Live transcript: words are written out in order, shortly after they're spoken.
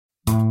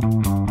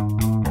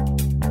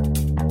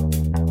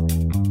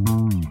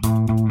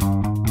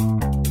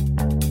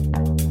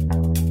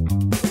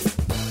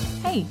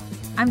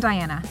I'm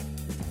Diana,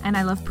 and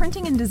I love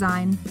printing and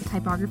design,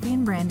 typography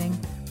and branding,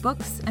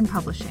 books and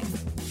publishing.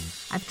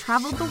 I've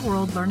traveled the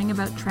world learning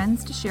about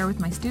trends to share with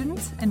my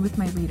students and with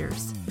my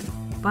readers.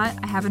 But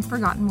I haven't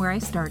forgotten where I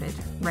started,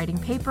 writing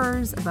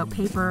papers about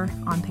paper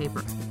on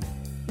paper.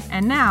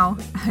 And now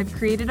I've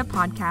created a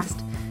podcast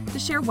to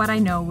share what I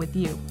know with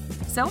you.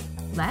 So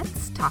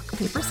let's talk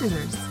paper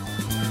scissors.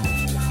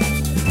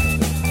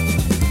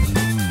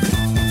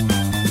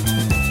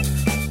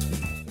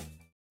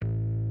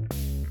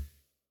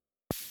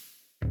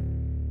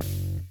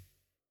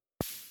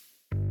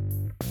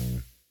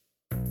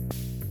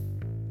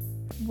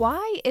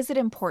 Why is it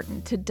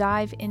important to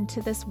dive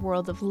into this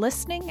world of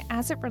listening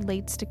as it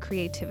relates to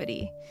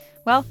creativity?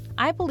 Well,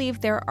 I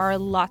believe there are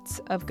lots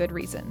of good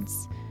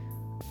reasons.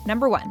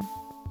 Number one,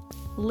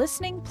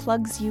 listening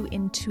plugs you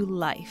into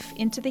life,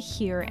 into the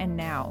here and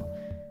now.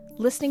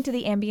 Listening to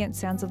the ambient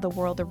sounds of the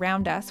world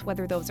around us,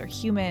 whether those are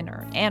human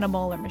or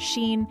animal or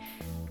machine,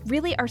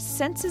 really our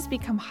senses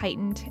become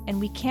heightened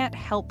and we can't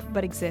help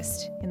but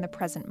exist in the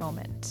present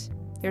moment.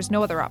 There's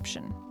no other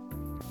option.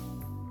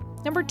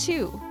 Number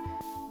two,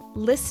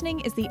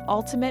 listening is the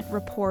ultimate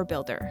rapport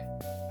builder.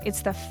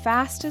 It's the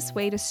fastest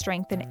way to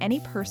strengthen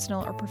any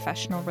personal or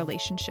professional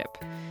relationship.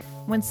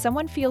 When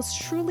someone feels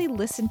truly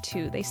listened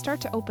to, they start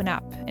to open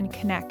up and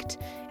connect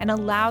and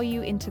allow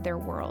you into their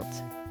world.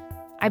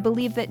 I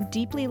believe that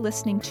deeply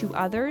listening to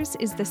others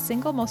is the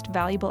single most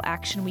valuable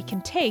action we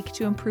can take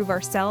to improve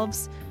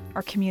ourselves,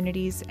 our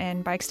communities,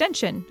 and by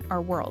extension, our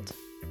world.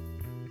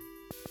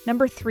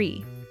 Number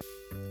three,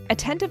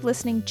 attentive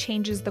listening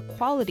changes the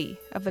quality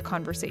of the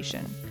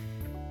conversation.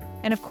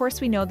 And of course,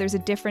 we know there's a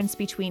difference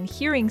between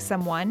hearing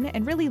someone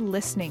and really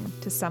listening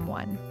to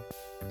someone.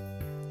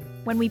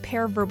 When we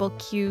pair verbal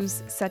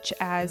cues such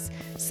as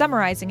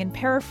summarizing and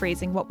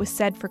paraphrasing what was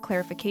said for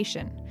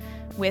clarification,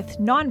 with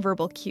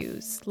nonverbal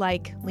cues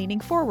like leaning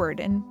forward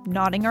and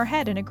nodding our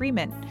head in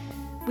agreement,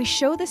 we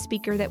show the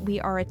speaker that we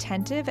are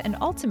attentive and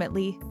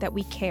ultimately that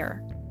we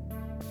care.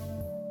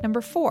 Number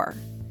four,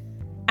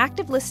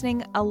 active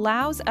listening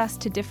allows us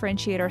to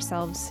differentiate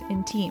ourselves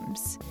in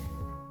teams.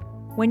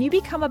 When you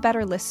become a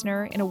better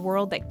listener in a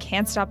world that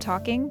can't stop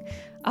talking,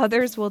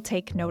 others will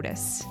take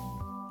notice.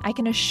 I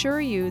can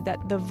assure you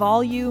that the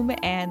volume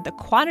and the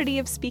quantity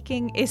of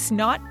speaking is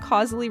not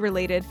causally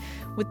related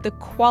with the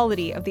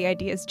quality of the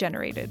ideas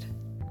generated.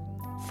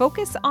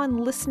 Focus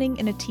on listening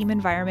in a team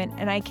environment,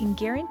 and I can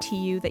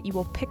guarantee you that you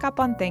will pick up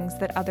on things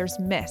that others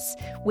miss,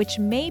 which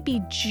may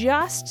be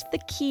just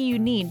the key you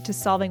need to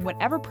solving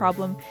whatever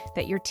problem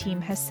that your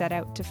team has set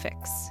out to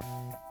fix.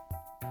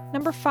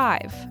 Number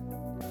five,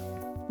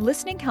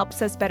 listening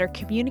helps us better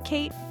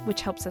communicate,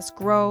 which helps us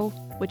grow,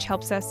 which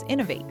helps us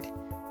innovate.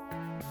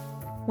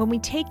 When we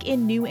take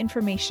in new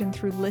information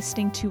through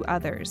listening to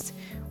others,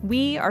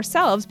 we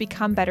ourselves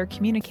become better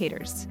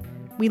communicators.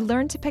 We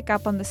learn to pick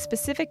up on the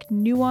specific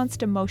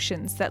nuanced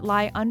emotions that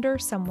lie under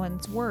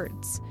someone's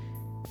words.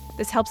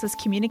 This helps us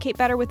communicate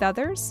better with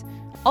others,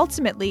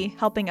 ultimately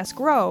helping us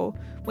grow,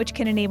 which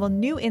can enable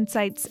new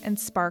insights and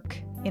spark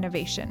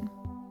innovation.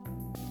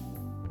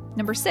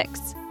 Number six,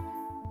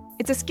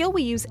 it's a skill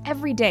we use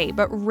every day,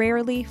 but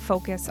rarely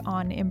focus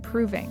on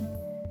improving.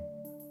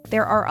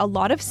 There are a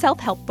lot of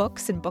self-help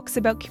books and books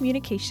about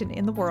communication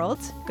in the world.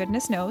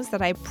 Goodness knows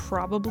that I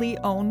probably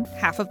own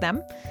half of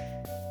them.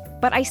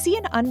 But I see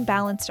an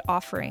unbalanced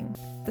offering,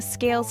 the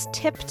scales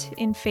tipped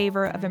in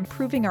favor of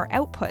improving our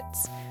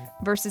outputs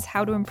versus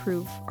how to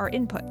improve our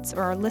inputs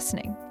or our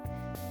listening.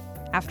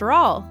 After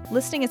all,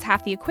 listening is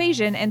half the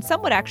equation, and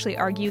some would actually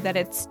argue that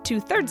it's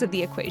 2/3 of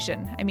the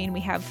equation. I mean,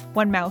 we have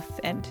one mouth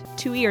and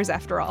two ears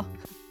after all.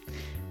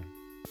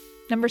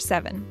 Number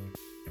seven,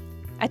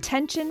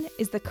 attention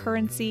is the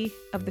currency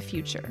of the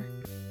future.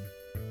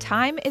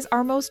 Time is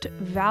our most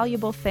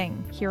valuable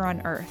thing here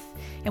on Earth,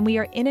 and we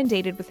are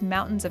inundated with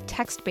mountains of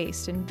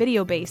text-based and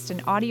video-based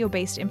and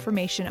audio-based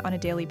information on a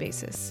daily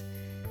basis.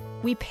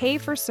 We pay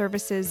for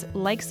services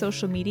like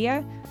social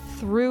media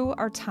through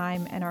our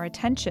time and our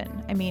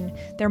attention. I mean,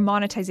 their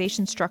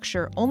monetization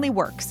structure only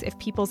works if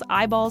people's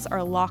eyeballs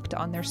are locked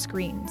on their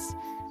screens.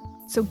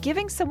 So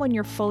giving someone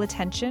your full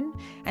attention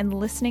and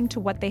listening to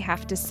what they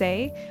have to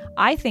say,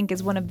 I think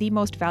is one of the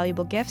most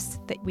valuable gifts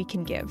that we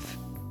can give.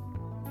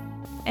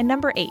 And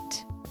number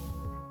eight,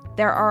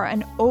 there are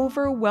an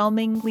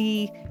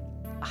overwhelmingly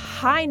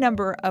high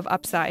number of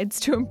upsides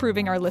to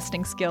improving our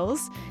listening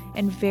skills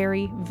and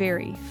very,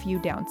 very few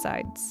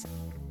downsides.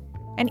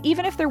 And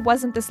even if there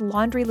wasn't this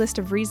laundry list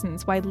of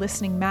reasons why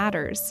listening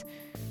matters,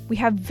 we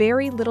have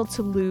very little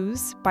to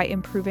lose by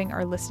improving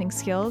our listening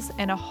skills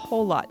and a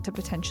whole lot to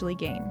potentially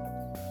gain.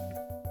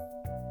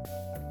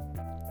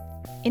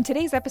 In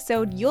today's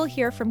episode, you'll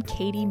hear from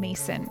Katie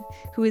Mason,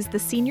 who is the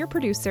senior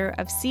producer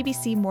of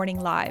CBC Morning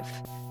Live,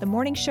 the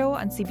morning show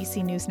on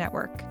CBC News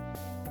Network.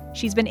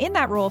 She's been in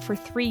that role for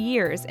 3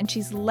 years, and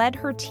she's led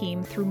her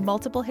team through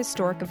multiple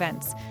historic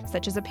events,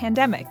 such as a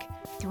pandemic,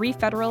 3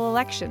 federal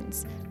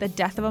elections, the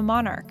death of a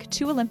monarch,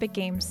 2 Olympic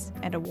Games,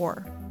 and a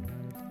war.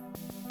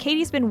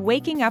 Katie's been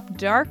waking up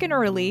dark and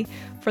early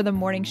for the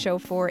morning show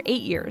for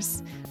 8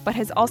 years, but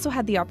has also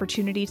had the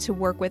opportunity to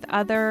work with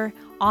other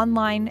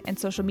online and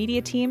social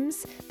media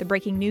teams, the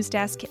Breaking News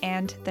Desk,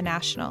 and The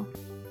National.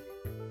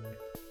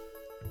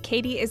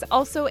 Katie is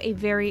also a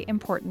very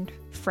important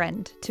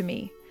friend to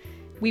me.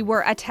 We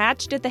were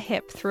attached at the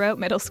hip throughout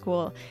middle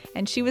school,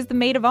 and she was the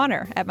maid of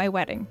honor at my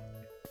wedding.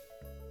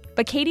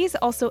 But Katie is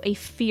also a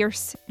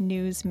fierce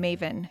news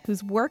maven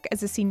whose work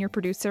as a senior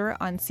producer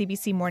on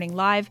CBC Morning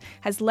Live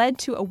has led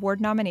to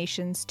award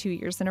nominations 2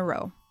 years in a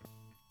row.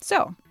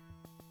 So,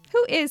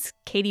 who is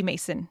Katie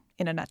Mason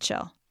in a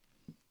nutshell?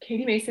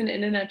 Katie Mason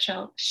in a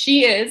nutshell.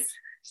 She is,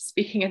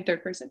 speaking in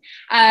third person,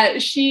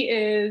 she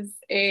is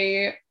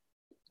a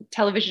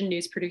television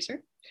news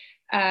producer,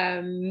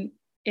 a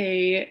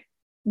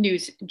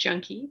news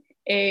junkie,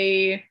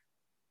 a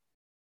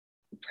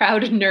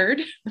proud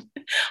nerd,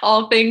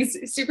 all things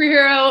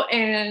superhero,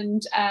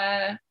 and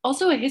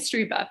also a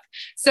history buff.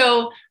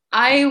 So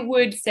I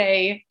would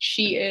say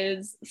she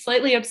is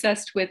slightly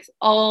obsessed with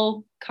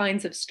all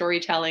kinds of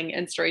storytelling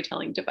and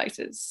storytelling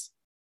devices.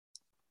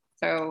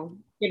 So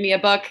give me a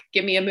book,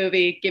 give me a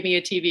movie, give me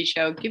a TV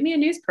show, give me a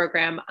news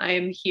program.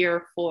 I'm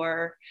here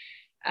for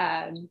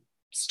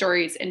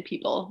stories and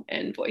people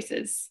and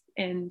voices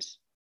and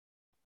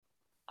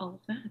all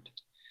of that.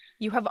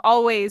 You have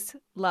always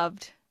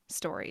loved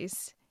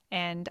stories,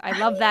 and I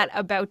love that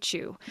about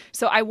you.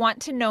 So I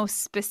want to know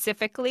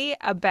specifically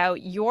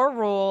about your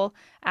role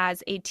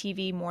as a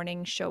TV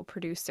morning show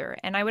producer.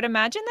 And I would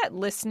imagine that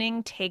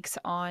listening takes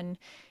on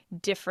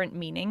different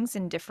meanings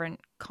in different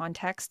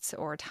contexts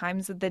or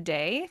times of the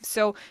day.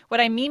 So what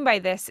I mean by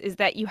this is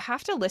that you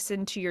have to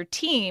listen to your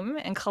team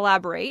and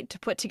collaborate to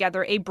put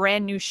together a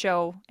brand new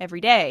show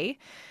every day,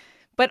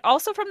 but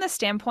also from the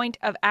standpoint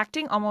of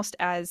acting almost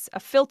as a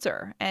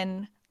filter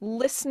and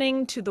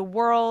listening to the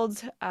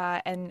world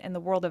and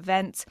the world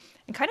events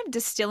and kind of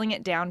distilling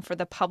it down for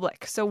the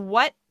public. So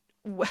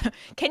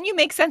can you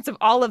make sense of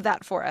all of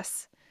that for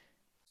us?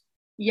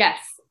 Yes.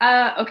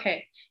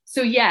 Okay.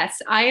 So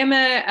yes, I'm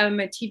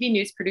a TV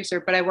news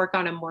producer, but I work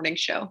on a morning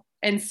show.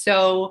 And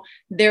so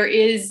there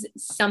is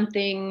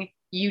something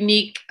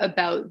unique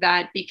about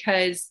that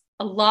because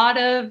a lot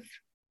of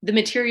the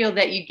material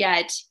that you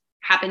get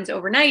happens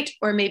overnight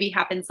or maybe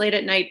happens late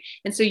at night.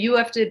 And so you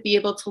have to be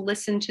able to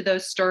listen to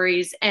those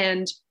stories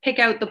and pick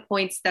out the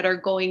points that are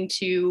going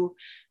to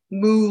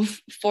move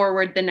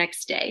forward the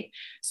next day.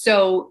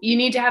 So you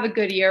need to have a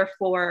good ear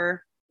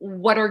for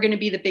what are going to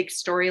be the big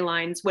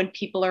storylines when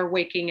people are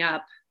waking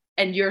up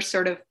and you're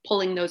sort of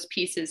pulling those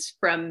pieces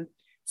from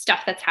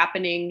stuff that's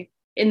happening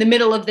in the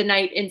middle of the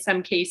night in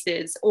some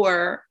cases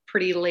or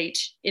pretty late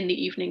in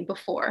the evening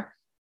before.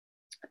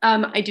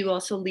 I do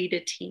also lead a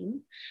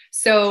team.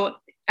 So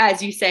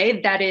as you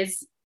say, that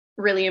is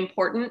really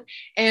important.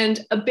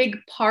 And a big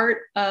part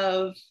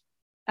of,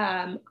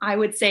 I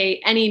would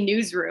say, any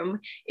newsroom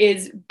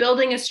is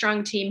building a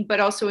strong team, but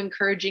also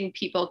encouraging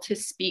people to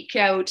speak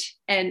out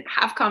and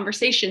have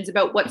conversations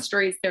about what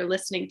stories they're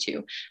listening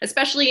to,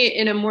 especially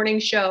in a morning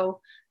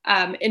show.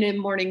 In a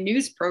morning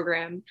news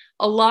program,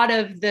 a lot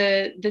of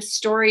the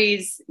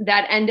stories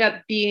that end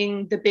up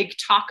being the big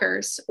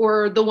talkers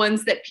or the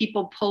ones that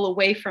people pull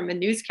away from a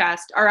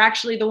newscast are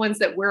actually the ones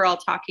that we're all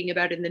talking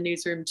about in the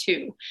newsroom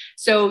too.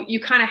 So you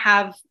kind of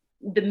have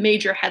the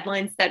major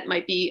headlines that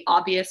might be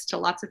obvious to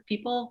lots of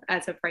people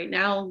as of right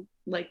now,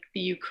 like the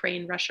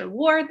Ukraine-Russia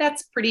war.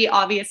 That's pretty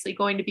obviously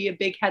going to be a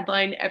big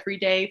headline every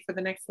day for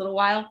the next little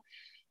while.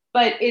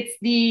 But it's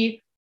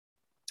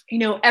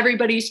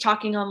everybody's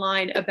talking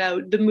online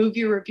about the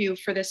movie review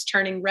for this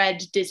Turning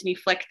Red Disney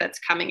flick that's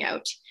coming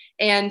out.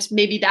 And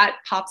maybe that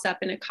pops up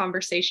in a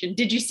conversation.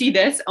 Did you see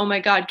this? Oh my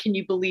God, can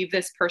you believe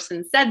this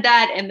person said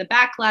that? And the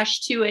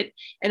backlash to it.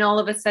 And all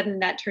of a sudden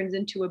that turns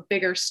into a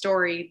bigger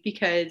story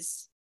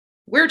because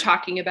we're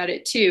talking about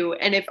it too.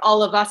 And if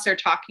all of us are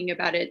talking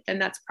about it, then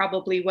that's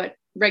probably what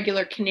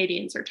regular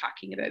Canadians are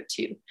talking about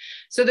too.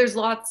 So there's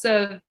lots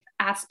of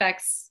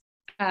aspects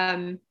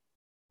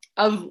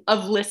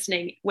of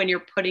listening when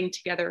you're putting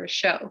together a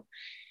show.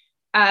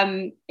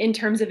 In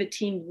terms of a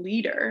team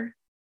leader,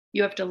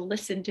 you have to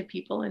listen to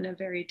people in a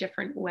very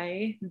different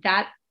way.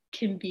 That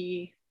can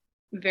be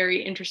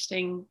very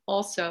interesting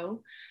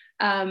also.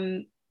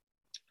 I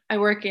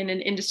work in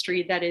an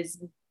industry that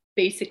is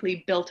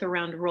basically built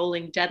around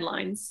rolling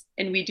deadlines,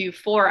 and we do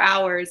 4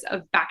 hours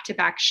of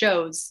back-to-back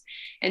shows.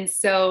 And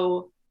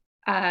so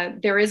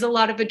there is a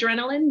lot of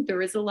adrenaline,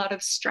 there is a lot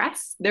of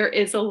stress, there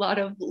is a lot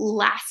of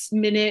last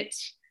minute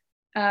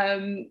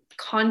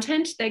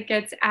content that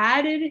gets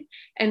added,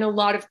 and a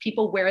lot of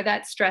people wear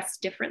that stress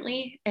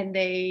differently and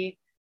they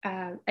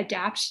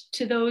adapt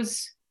to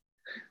those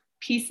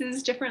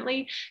pieces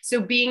differently. So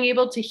being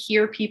able to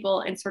hear people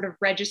and sort of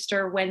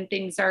register when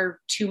things are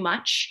too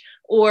much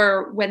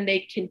or when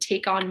they can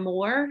take on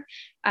more,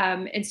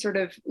 and sort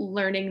of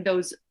learning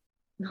those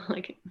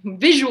like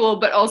visual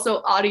but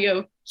also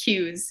audio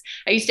cues.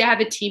 I used to have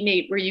a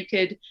teammate where you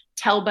could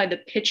tell by the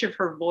pitch of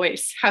her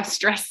voice how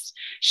stressed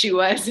she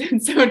was.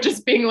 And so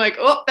just being like,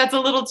 oh, that's a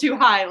little too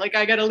high. Like,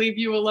 I got to leave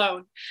you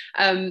alone.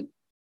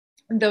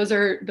 those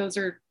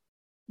are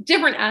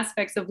different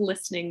aspects of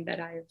listening that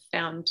I've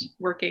found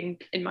working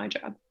in my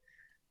job.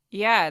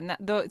 Yeah,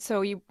 and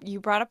so you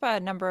brought up a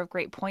number of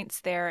great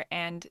points there,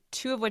 and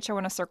two of which I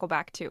want to circle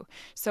back to.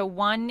 So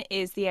one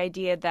is the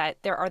idea that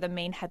there are the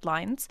main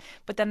headlines,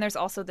 but then there's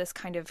also this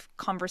kind of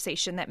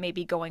conversation that may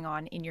be going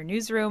on in your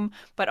newsroom,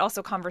 but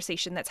also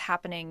conversation that's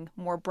happening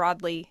more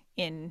broadly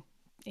in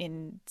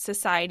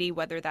society,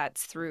 whether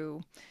that's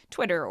through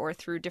Twitter or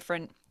through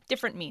different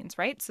means,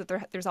 right? So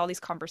there's all these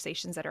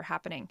conversations that are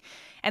happening.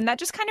 And that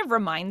just kind of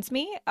reminds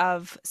me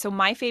of, so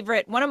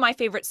one of my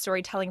favorite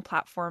storytelling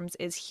platforms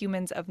is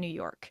Humans of New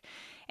York.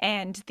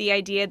 And the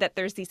idea that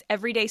there's these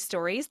everyday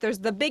stories, there's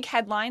the big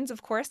headlines,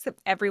 of course, that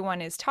everyone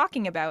is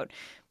talking about,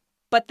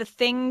 but the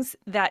things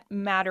that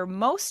matter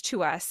most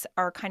to us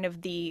are kind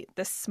of the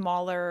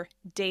smaller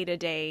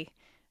day-to-day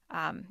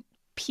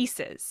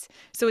pieces.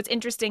 So it's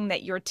interesting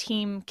that your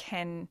team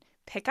can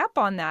pick up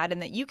on that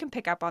and that you can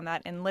pick up on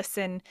that and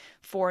listen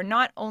for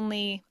not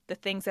only the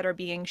things that are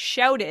being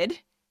shouted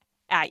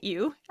at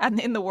you and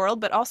in the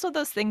world, but also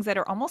those things that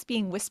are almost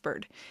being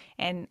whispered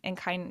and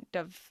kind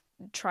of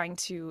trying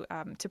to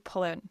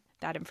pull in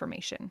that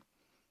information.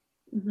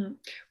 Mm-hmm.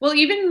 Well,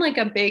 even like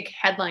a big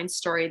headline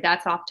story,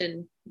 that's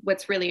often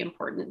what's really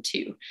important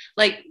too.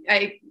 Like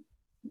I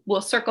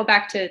will circle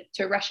back to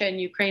Russia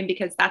and Ukraine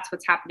because that's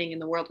what's happening in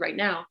the world right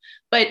now.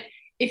 But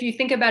if you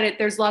think about it,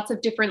 there's lots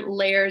of different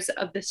layers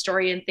of the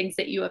story and things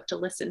that you have to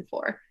listen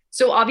for.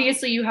 So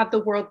obviously you have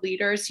the world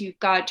leaders. You've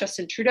got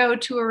Justin Trudeau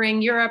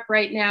touring Europe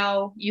right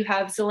now. You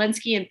have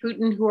Zelensky and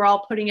Putin who are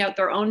all putting out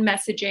their own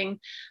messaging.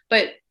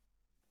 But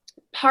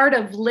part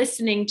of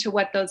listening to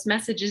what those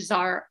messages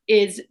are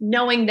is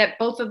knowing that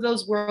both of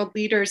those world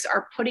leaders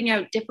are putting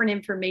out different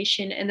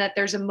information and that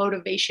there's a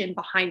motivation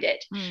behind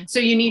it. So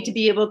you need to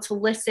be able to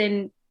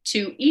listen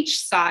to each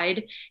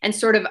side and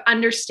sort of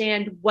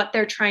understand what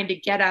they're trying to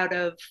get out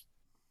of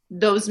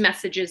those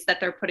messages that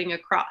they're putting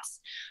across.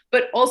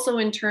 But also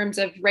in terms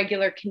of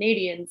regular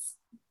Canadians,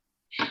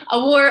 a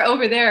war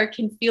over there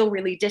can feel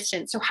really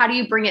distant. So how do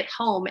you bring it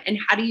home and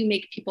how do you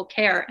make people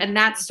care? And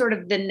that's sort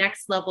of the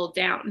next level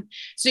down.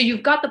 So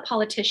you've got the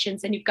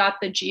politicians and you've got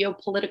the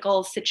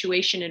geopolitical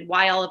situation and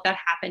why all of that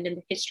happened in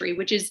the history,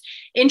 which is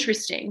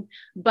interesting,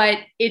 but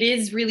it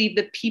is really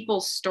the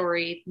people's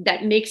story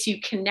that makes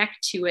you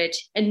connect to it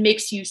and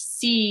makes you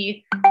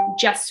see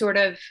just sort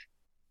of,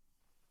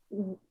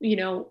 you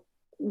know,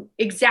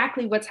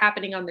 exactly what's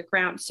happening on the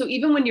ground. So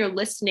even when you're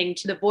listening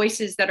to the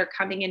voices that are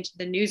coming into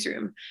the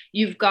newsroom,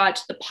 you've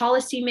got the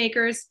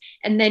policymakers,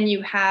 and then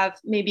you have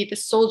maybe the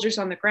soldiers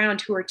on the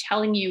ground who are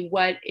telling you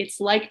what it's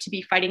like to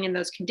be fighting in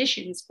those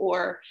conditions,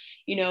 or,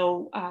 you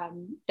know,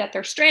 that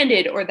they're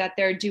stranded or that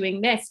they're doing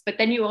this. But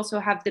then you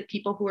also have the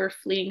people who are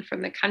fleeing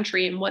from the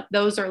country and what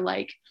those are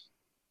like.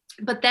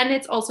 But then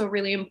it's also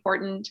really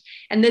important,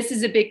 and this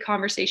is a big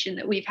conversation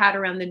that we've had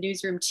around the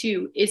newsroom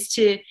too, is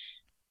to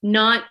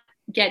not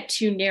get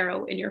too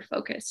narrow in your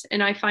focus.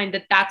 And I find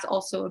that that's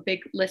also a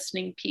big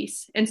listening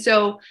piece. And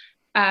so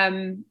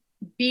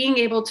being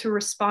able to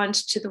respond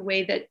to the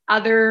way that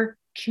other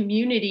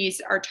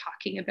communities are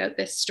talking about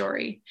this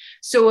story.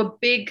 So a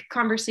big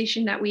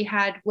conversation that we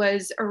had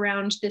was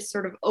around this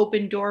sort of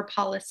open door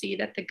policy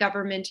that the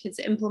government has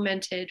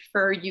implemented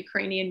for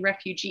Ukrainian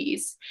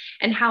refugees,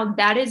 and how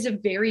that is a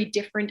very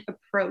different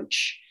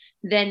approach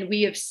than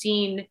we have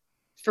seen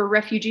for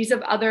refugees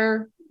of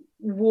other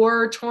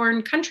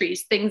war-torn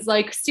countries, things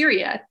like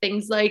Syria,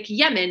 things like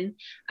Yemen.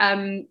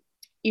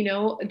 You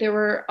know, there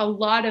were a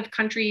lot of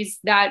countries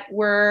that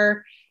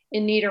were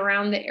in need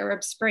around the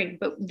Arab Spring,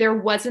 but there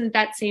wasn't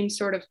that same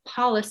sort of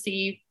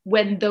policy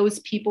when those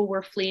people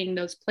were fleeing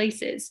those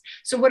places.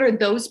 So what are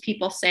those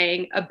people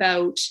saying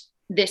about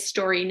this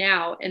story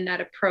now and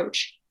that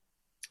approach?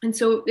 And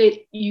so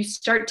you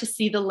start to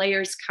see the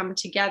layers come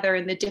together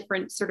and the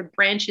different sort of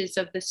branches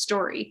of the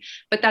story.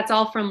 But that's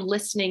all from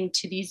listening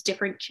to these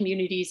different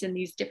communities and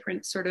these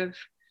different sort of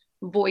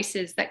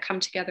voices that come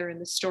together in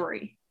the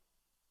story.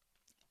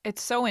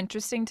 It's so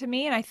interesting to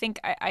me. And I think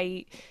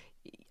I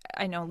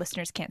know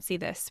listeners can't see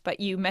this, but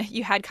you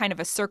had kind of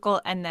a circle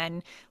and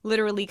then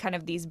literally kind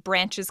of these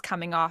branches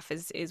coming off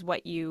is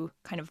what you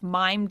kind of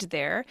mimed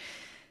there.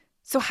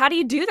 So how do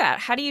you do that?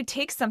 How do you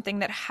take something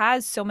that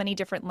has so many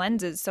different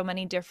lenses, so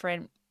many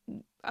different,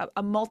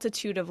 a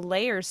multitude of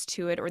layers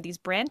to it, or these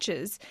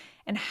branches,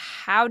 and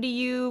how do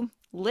you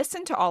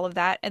listen to all of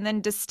that and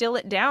then distill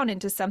it down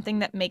into something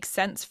that makes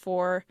sense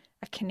for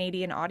a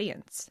Canadian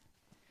audience?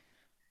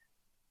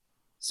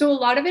 So a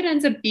lot of it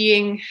ends up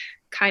being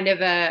kind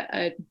of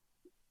a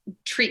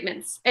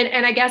treatments.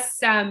 And I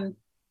guess,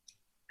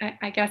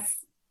 I guess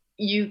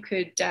you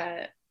could,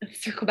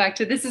 circle back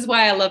to, this is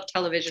why I love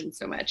television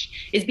so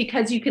much, is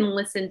because you can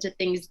listen to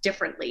things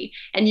differently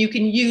and you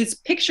can use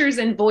pictures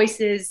and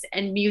voices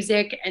and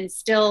music and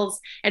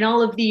stills and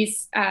all of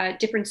these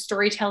different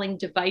storytelling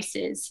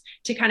devices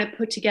to kind of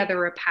put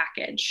together a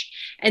package.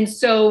 And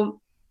so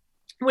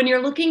when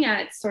you're looking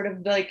at sort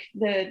of like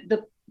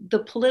the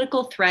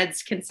political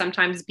threads can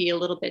sometimes be a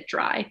little bit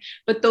dry,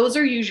 but those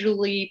are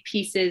usually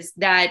pieces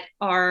that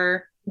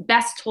are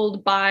best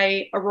told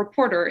by a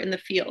reporter in the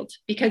field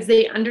because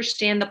they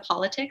understand the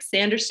politics,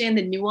 they understand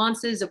the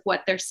nuances of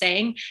what they're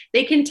saying.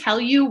 They can tell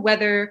you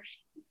whether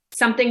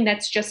something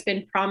that's just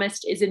been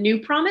promised is a new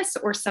promise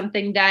or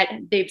something that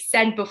they've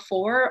said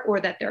before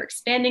or that they're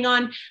expanding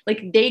on.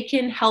 Like they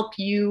can help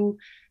you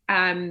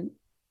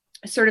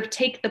sort of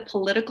take the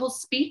political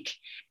speak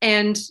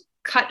and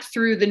cut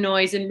through the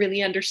noise and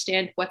really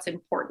understand what's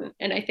important.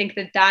 And I think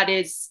that that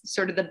is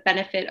sort of the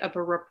benefit of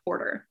a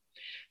reporter.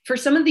 For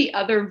some of the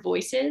other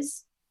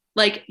voices,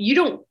 like you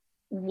don't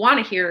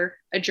want to hear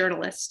a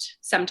journalist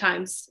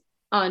sometimes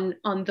on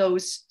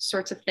those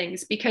sorts of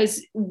things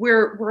because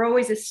we're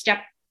always a step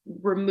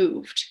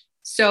removed.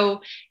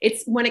 So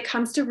it's when it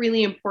comes to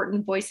really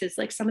important voices,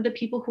 like some of the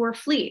people who are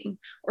fleeing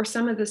or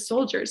some of the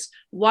soldiers,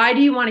 why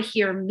do you want to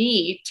hear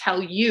me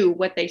tell you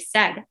what they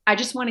said? I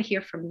just want to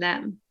hear from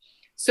them.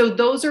 So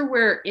those are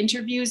where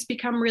interviews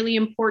become really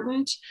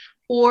important.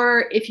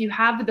 Or if you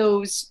have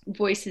those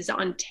voices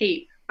on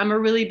tape, I'm a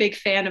really big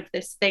fan of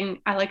this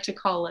thing I like to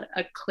call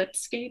a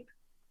clipscape,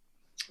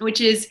 which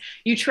is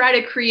you try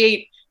to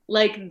create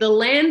like the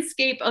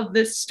landscape of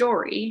the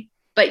story,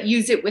 but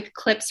use it with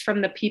clips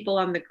from the people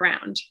on the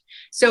ground.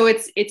 So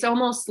it's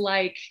almost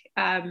like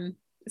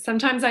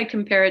sometimes I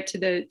compare it to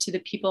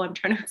the people I'm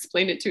trying to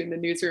explain it to in the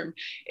newsroom.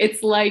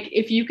 It's like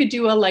if you could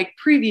do a like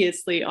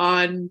previously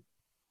on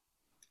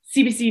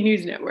CBC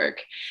News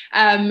Network,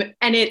 and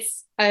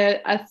it's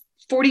a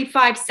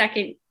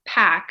 45-second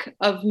pack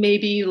of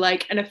maybe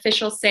like an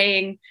official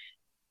saying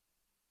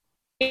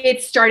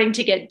it's starting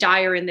to get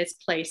dire in this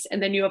place,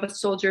 and then you have a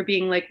soldier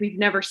being like, we've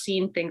never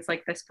seen things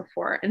like this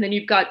before, and then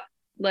you've got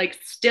like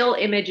still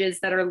images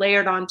that are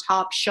layered on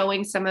top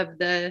showing some of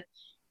the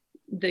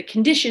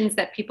conditions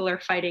that people are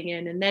fighting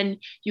in. And then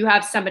you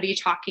have somebody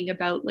talking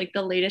about like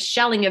the latest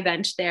shelling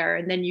event there.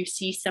 And then you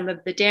see some of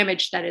the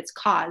damage that it's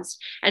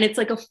caused. And it's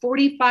like a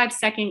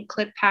 45-second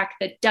clip pack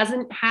that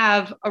doesn't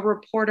have a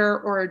reporter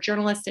or a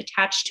journalist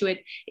attached to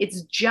it.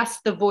 It's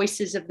just the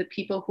voices of the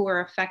people who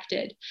are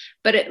affected,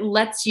 but it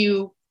lets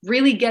you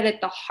really get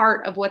at the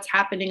heart of what's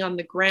happening on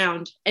the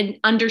ground and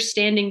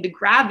understanding the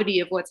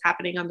gravity of what's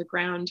happening on the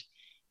ground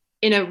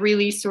in a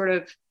really sort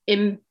of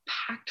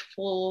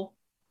impactful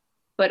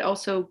but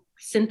also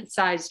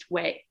synthesized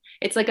way.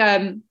 It's like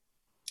a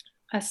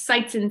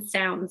sights and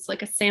sounds,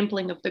 like a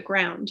sampling of the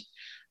ground.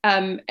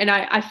 And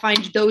I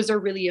find those are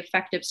really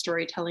effective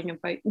storytelling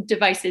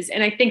devices.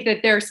 And I think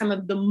that they're some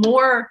of the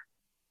more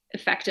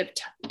effective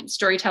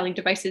storytelling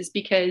devices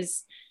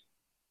because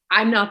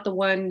I'm not the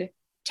one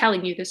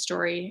telling you the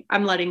story.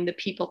 I'm letting the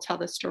people tell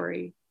the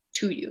story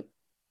to you.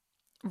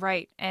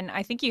 Right. And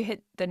I think you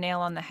hit the nail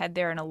on the head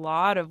there in a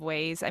lot of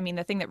ways. I mean,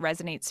 the thing that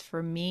resonates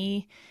for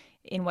me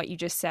in what you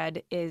just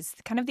said is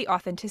kind of the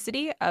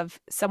authenticity of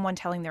someone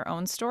telling their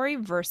own story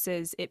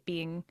versus it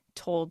being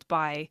told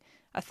by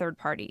a third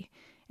party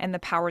and the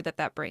power that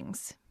that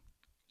brings.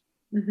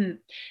 Mm-hmm.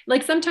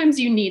 Like sometimes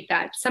you need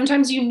that.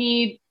 Sometimes you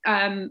need,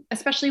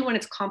 especially when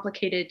it's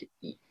complicated,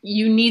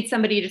 you need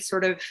somebody to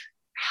sort of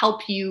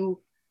help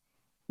you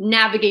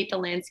navigate the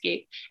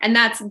landscape. And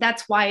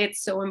that's why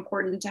it's so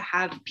important to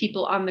have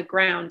people on the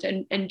ground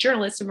and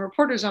journalists and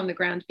reporters on the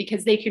ground,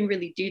 because they can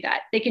really do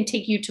that. They can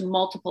take you to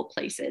multiple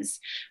places.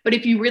 But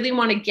if you really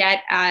want to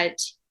get at,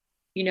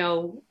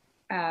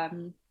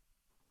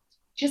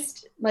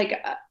 just like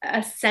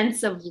a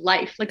sense of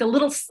life, like a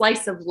little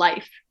slice of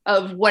life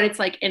of what it's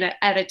like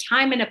at a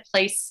time and a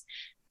place,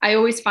 I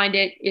always find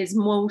it is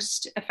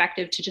most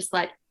effective to just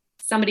let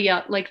somebody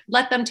else, like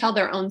let them tell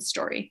their own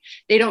story.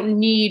 They don't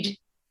need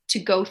to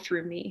go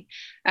through me.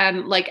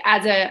 Like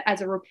as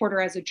a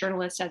reporter, as a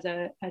journalist, as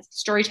a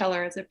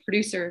storyteller, as a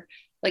producer,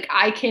 like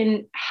I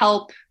can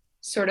help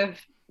sort of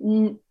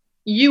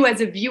you as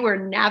a viewer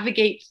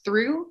navigate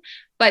through,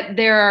 but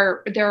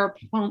there are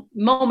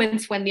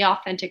moments when the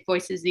authentic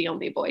voice is the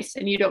only voice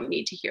and you don't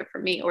need to hear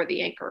from me or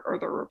the anchor or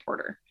the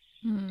reporter.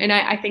 And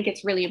I think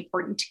it's really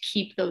important to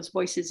keep those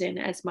voices in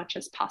as much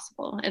as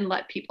possible and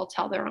let people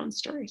tell their own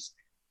stories.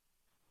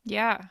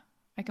 Yeah,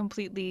 I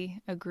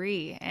completely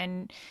agree.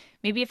 And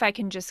maybe if I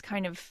can just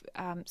kind of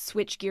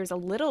switch gears a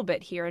little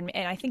bit here, and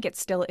I think it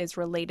still is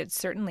related,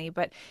 certainly,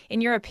 but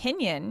in your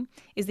opinion,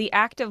 is the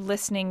act of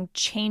listening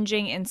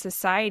changing in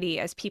society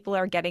as people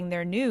are getting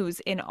their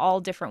news in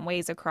all different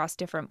ways across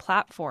different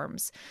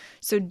platforms?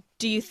 So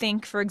do you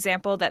think, for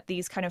example, that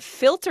these kind of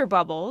filter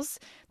bubbles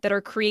that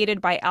are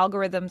created by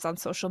algorithms on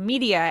social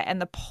media and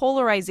the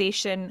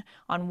polarization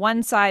on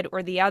one side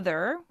or the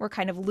other, we're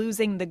kind of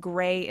losing the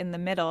gray in the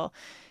middle,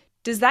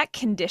 does that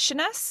condition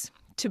us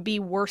to be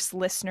worse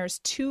listeners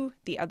to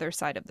the other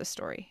side of the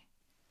story?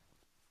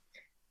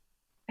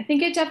 I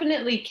think it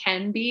definitely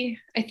can be.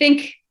 I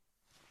think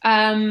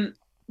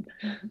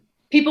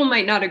people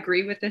might not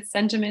agree with this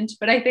sentiment,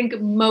 but I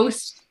think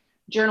most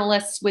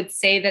journalists would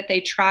say that they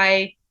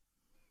try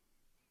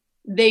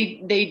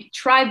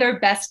their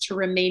best to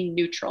remain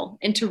neutral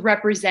and to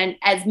represent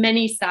as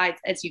many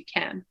sides as you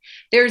can.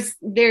 There's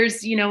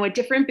a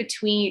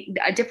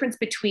difference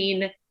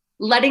between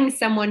letting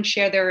someone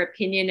share their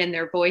opinion and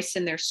their voice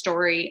and their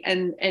story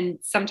and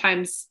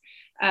sometimes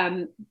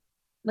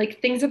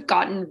like things have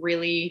gotten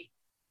really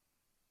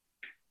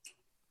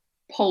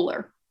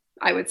polar,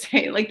 I would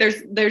say. Like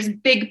there's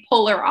big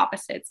polar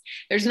opposites.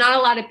 There's not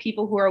a lot of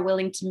people who are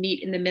willing to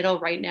meet in the middle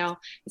right now,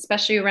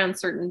 especially around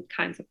certain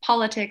kinds of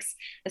politics,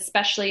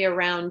 especially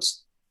around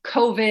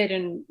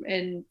COVID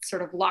and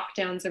sort of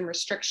lockdowns and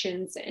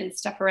restrictions and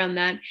stuff around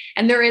that.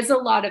 And there is a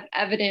lot of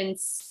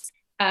evidence.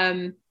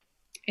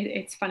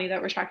 It's funny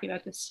that we're talking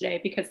about this today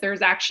because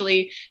there's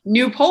actually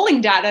new polling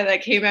data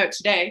that came out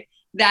today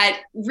that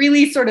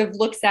really sort of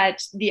looks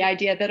at the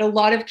idea that a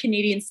lot of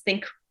Canadians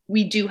think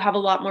we do have a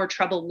lot more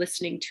trouble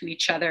listening to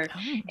each other,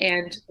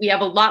 and we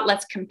have a lot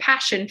less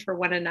compassion for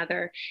one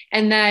another,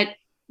 and that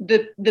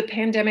the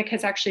pandemic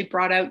has actually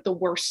brought out the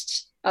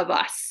worst of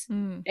us.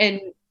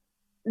 And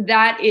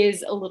that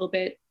is a little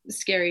bit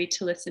scary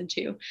to listen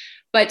to.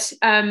 But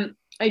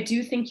I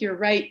do think you're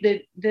right.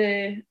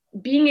 The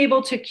being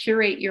able to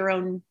curate your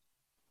own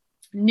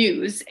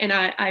news, and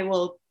I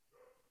will,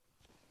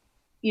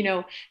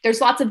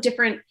 there's lots of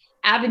different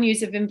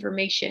avenues of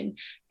information,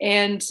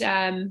 and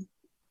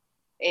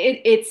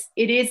it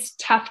is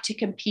tough to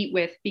compete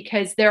with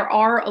because there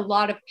are a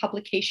lot of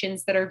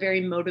publications that are very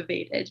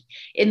motivated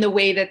in the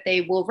way that they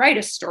will write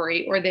a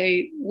story or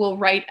they will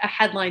write a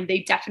headline. They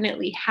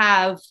definitely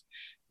have,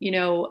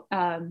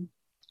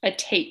 a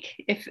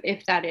take,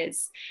 if that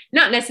is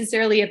not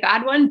necessarily a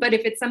bad one, but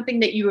if it's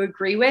something that you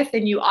agree with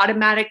and you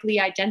automatically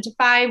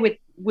identify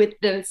with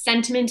the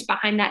sentiment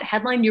behind that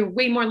headline, you're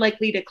way more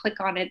likely to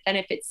click on it than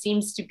if it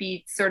seems to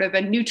be sort of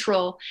a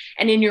neutral,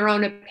 and in your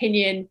own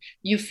opinion,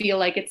 you feel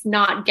like it's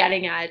not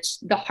getting at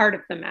the heart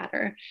of the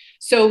matter.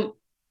 So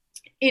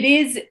it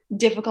is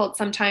difficult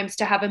sometimes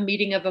to have a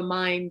meeting of a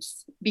mind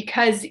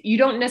because you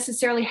don't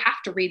necessarily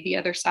have to read the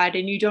other side,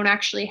 and you don't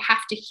actually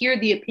have to hear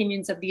the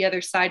opinions of the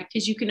other side,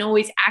 because you can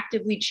always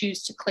actively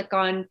choose to click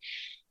on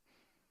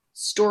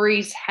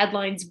stories,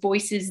 headlines,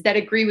 voices that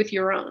agree with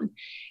your own.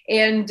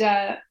 And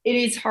it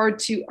is hard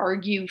to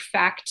argue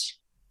fact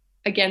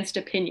against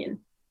opinion,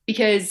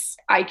 because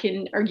I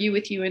can argue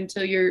with you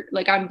until you're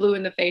like, I'm blue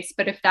in the face.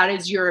 But if that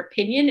is your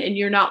opinion and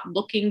you're not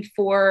looking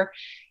for,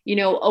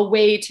 a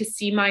way to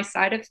see my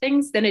side of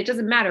things, then it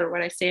doesn't matter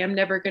what I say. I'm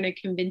never going to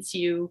convince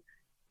you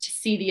to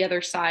see the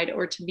other side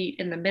or to meet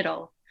in the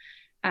middle.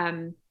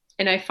 And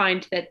I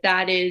find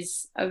that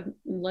is a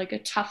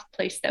tough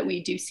place that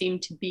we do seem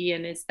to be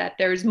in, is that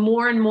there's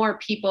more and more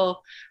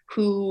people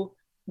who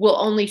will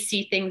only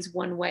see things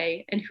one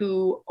way and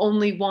who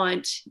only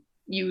want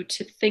you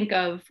to think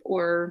of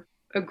or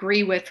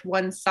agree with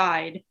one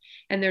side.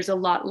 And there's a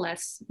lot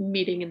less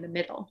meeting in the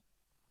middle.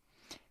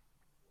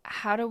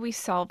 How do we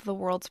solve the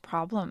world's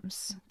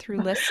problems?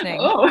 Through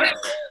listening.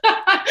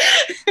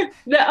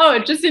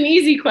 Just an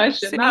easy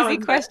question. It's an easy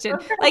question.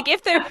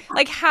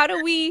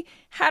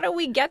 How do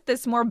we get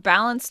this more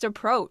balanced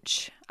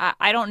approach?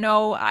 I don't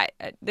know.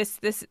 This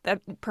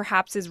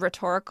perhaps is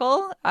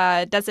rhetorical.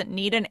 Doesn't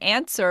need an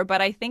answer,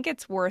 but I think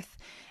it's worth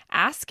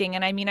asking.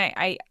 And I mean,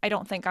 I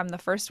don't think I'm the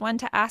first one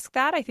to ask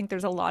that. I think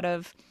there's a lot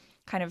of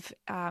kind of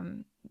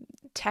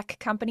tech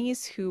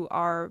companies who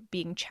are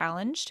being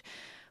challenged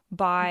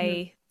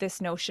by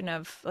this notion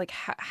of like,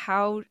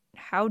 how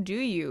do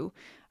you,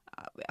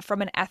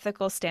 from an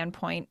ethical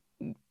standpoint,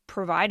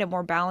 provide a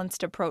more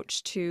balanced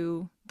approach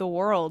to the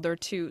world or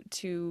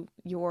to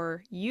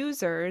your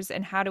users,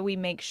 and how do we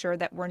make sure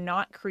that we're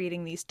not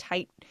creating these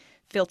tight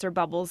filter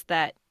bubbles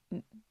that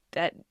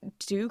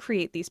do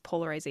create these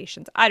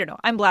polarizations? I don't know.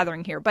 I'm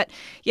blathering here, but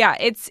yeah,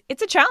 it's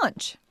a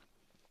challenge.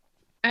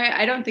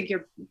 I don't think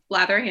you're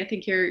blathering. I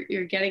think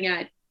you're getting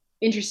at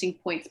interesting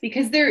points,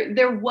 because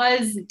there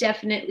was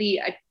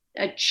definitely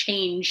a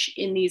change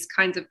in these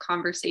kinds of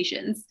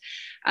conversations.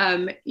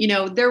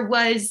 There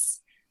was,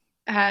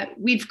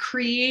 we've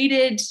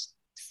created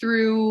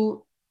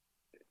through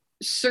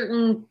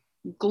certain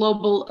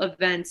global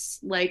events,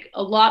 like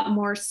a lot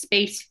more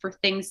space for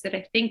things that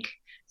I think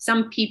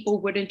some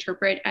people would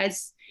interpret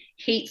as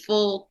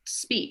hateful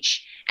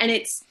speech. And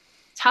it's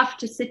tough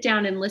to sit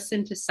down and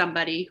listen to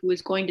somebody who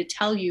is going to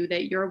tell you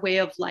that your way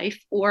of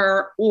life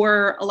or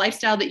a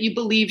lifestyle that you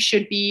believe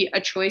should be a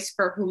choice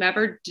for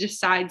whomever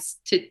decides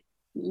to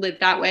live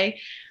that way.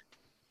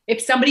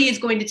 If somebody is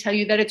going to tell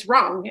you that it's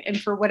wrong, and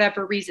for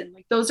whatever reason,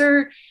 like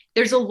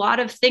there's a lot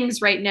of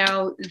things right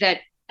now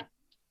that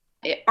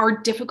are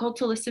difficult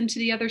to listen to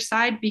the other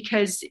side,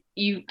 because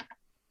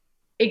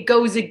it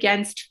goes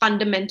against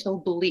fundamental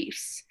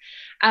beliefs.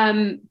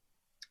 And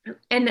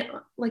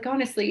like,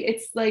 honestly,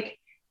 it's like,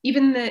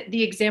 even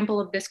the example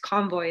of this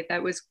convoy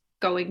that was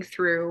going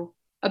through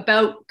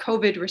about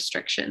COVID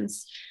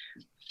restrictions,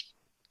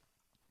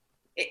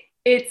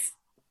 it's,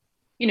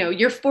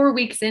 you're 4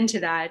 weeks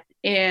into that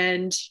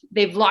and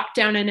they've locked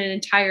down an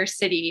entire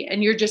city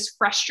and you're just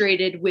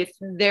frustrated with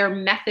their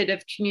method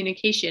of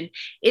communication.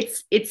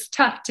 It's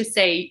tough to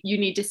say you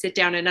need to sit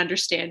down and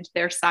understand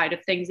their side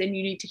of things, and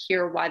you need to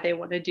hear why they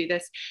want to do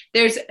this.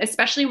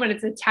 Especially when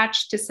it's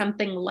attached to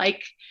something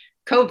like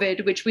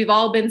COVID, which we've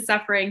all been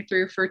suffering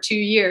through for 2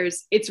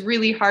 years, it's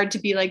really hard to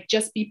be like,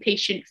 just be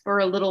patient for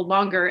a little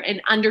longer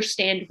and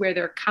understand where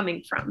they're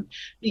coming from,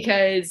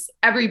 because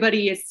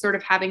everybody is sort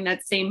of having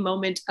that same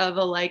moment of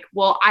a like,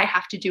 well, I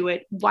have to do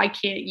it. Why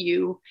can't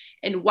you?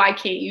 And why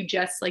can't you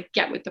just like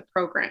get with the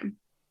program?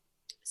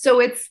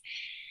 So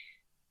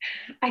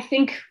I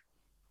think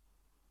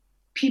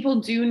people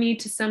do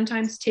need to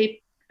sometimes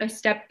take a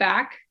step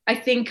back. I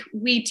think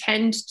we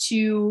tend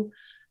to,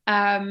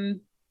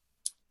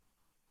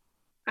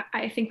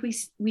 I think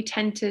we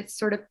tend to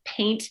sort of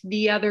paint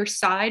the other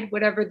side,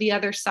 whatever the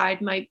other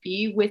side might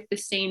be, with the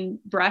same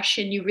brush.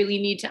 And you really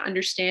need to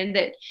understand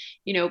that,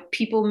 you know,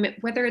 people,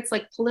 whether it's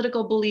like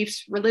political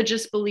beliefs,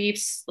 religious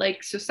beliefs,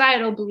 like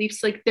societal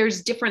beliefs, like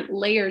there's different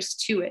layers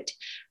to it,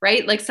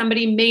 right? Like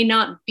somebody may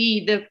not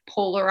be the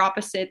polar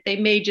opposite. They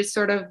may just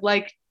sort of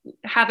like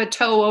have a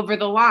toe over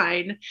the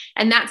line,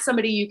 and that's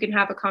somebody you can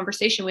have a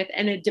conversation with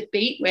and a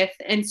debate with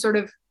and sort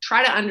of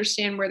try to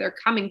understand where they're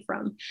coming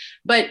from.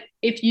 But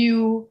if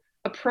you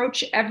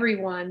approach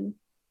everyone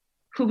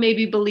who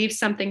maybe believes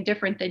something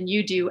different than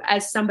you do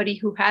as somebody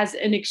who has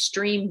an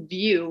extreme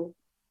view,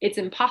 it's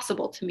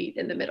impossible to meet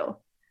in the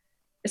middle,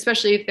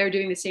 especially if they're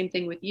doing the same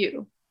thing with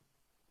you.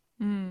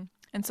 And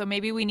so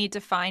maybe we need to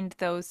find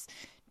those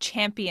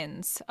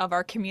champions of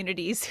our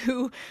communities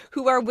who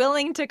are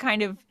willing to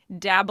kind of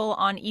dabble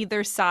on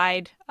either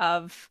side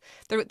of,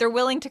 they're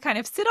willing to kind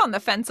of sit on the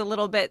fence a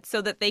little bit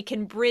so that they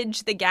can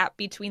bridge the gap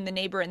between the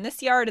neighbor in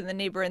this yard and the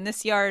neighbor in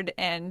this yard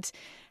and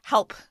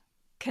help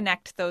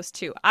connect those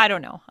two. I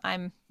don't know.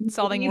 I'm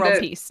solving world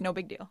peace. No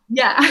big deal.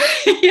 Yeah.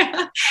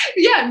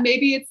 Yeah.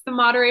 Maybe it's the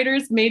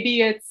moderators.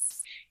 Maybe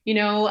it's, you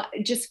know,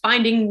 just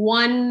finding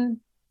one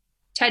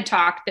TED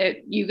Talk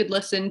that you could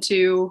listen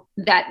to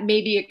that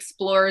maybe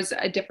explores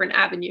a different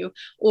avenue,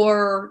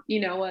 or,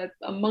 you know,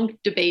 a monk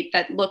debate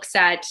that looks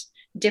at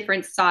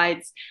different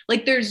sides.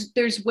 Like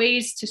there's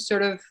ways to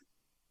sort of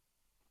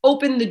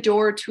open the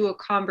door to a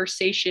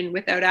conversation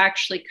without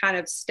actually kind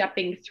of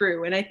stepping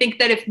through. And I think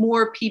that if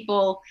more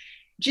people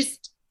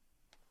just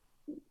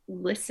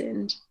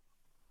listened,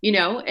 you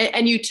know,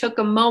 and you took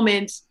a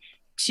moment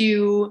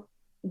to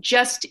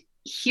just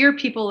hear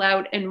people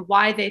out and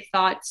why they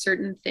thought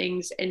certain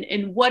things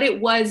and what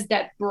it was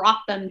that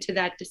brought them to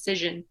that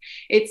decision.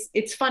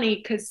 It's funny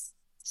because,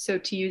 so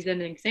to use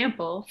an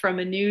example from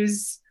a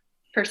news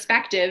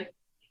perspective,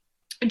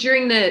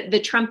 during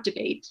the Trump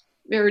debate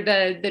or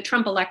the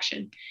Trump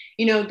election,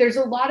 you know, there's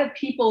a lot of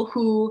people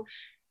who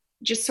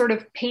just sort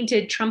of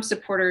painted Trump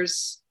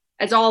supporters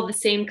as all the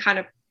same kind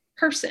of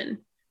person,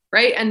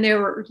 right? And they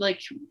were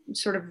like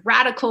sort of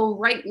radical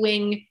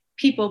right-wing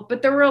people,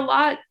 but there were a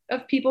lot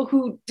of people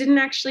who didn't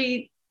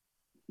actually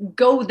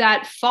go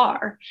that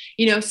far.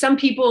 You know, some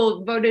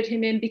people voted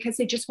him in because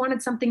they just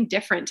wanted something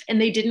different and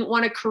they didn't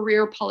want a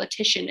career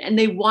politician and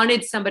they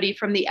wanted somebody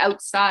from the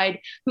outside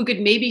who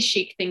could maybe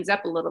shake things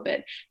up a little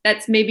bit.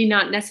 That's maybe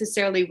not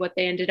necessarily what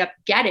they ended up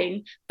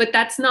getting, but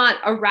that's not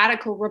a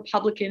radical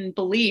Republican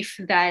belief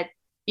that,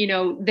 you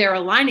know, they're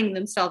aligning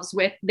themselves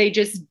with. They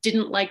just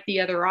didn't like the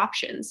other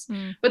options.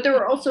 But there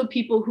were also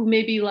people who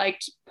maybe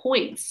liked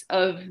points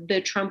of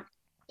the Trump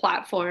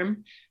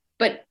platform,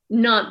 but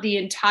not the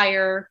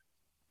entire,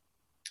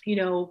 you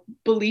know,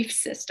 belief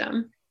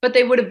system. But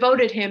they would have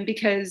voted him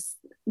because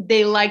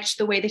they liked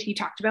the way that he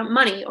talked about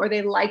money, or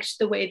they liked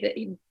the way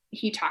that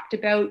he talked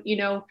about, you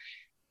know,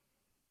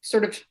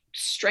 sort of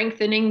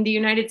strengthening the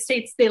United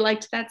States. They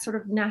liked that sort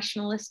of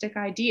nationalistic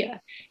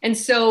idea. And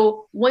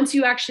so once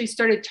you actually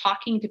started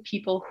talking to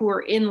people who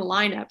are in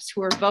lineups,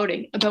 who are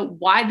voting, about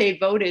why they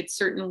voted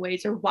certain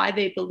ways or why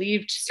they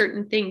believed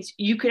certain things,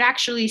 you could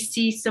actually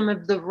see some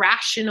of the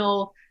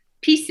rational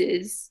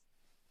pieces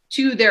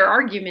to their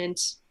argument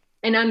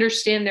and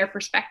understand their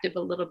perspective a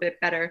little bit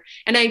better.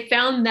 And I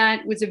found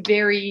that was a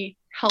very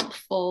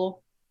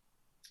helpful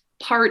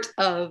part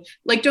of,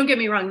 like, don't get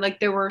me wrong, like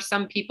there were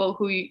some people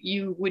who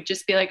you would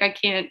just be like, I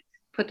can't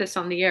put this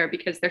on the air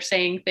because they're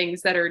saying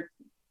things that are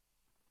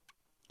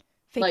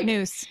fake like,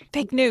 news.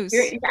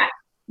 Yeah.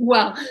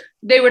 Well,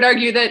 they would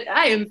argue that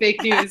I am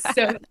fake news.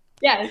 So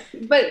yes,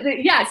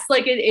 but yes,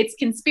 like it's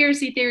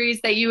conspiracy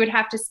theories that you would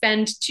have to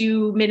spend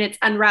 2 minutes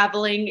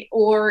unraveling,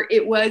 or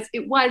it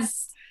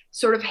was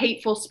sort of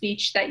hateful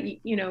speech that,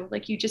 you know,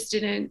 like you just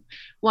didn't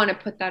want to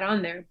put that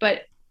on there.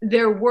 But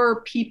there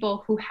were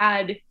people who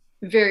had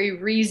very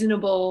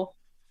reasonable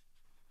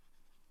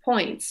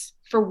points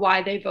for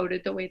why they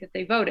voted the way that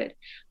they voted.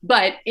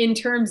 But in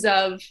terms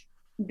of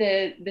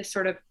the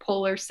sort of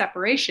polar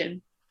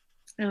separation,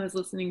 I was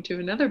listening to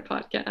another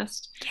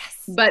podcast,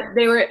 but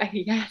they were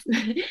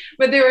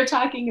but they were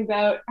talking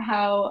about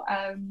how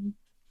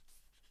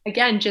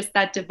again, just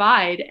that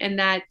divide, and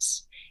that,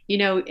 you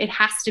know, it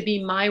has to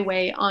be my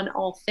way on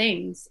all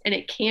things, and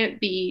it can't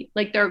be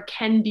like, there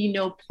can be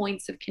no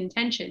points of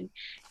contention.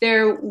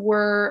 There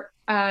were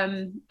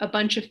a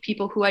bunch of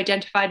people who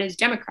identified as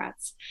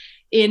Democrats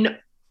in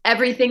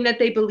everything that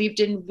they believed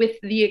in,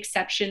 with the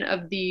exception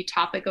of the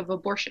topic of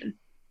abortion.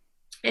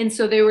 And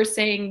so they were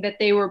saying that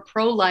they were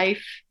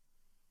pro-life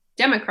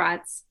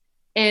Democrats,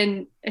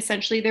 And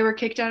essentially they were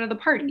kicked out of the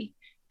party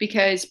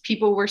because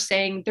people were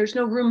saying, there's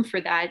no room for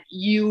that.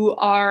 You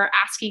are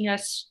asking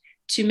us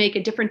to make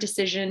a different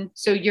decision.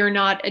 So you're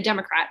not a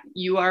Democrat,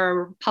 you are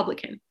a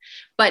Republican.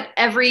 But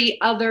every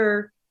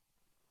other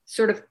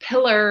sort of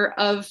pillar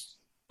of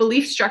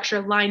belief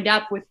structure lined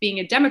up with being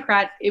a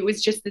Democrat. It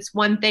was just this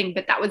one thing,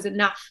 but that was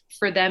enough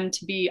for them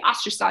to be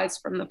ostracized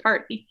from the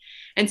party.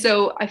 And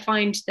so I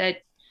find that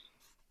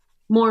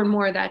more and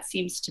more that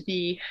seems to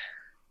be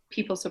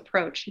people's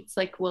approach. It's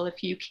like, well,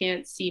 if you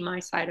can't see my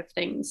side of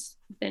things,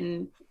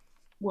 then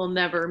we'll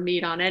never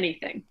meet on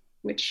anything,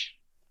 which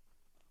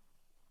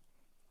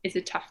is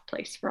a tough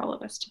place for all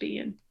of us to be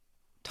in.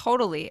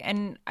 Totally.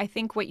 And I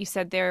think what you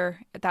said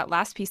there, that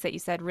last piece that you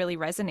said really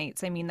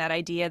resonates. I mean, that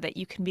idea that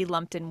you can be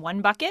lumped in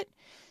one bucket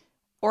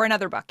or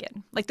another bucket.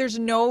 Like there's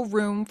no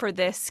room for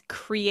this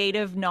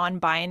creative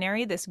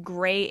non-binary, this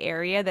gray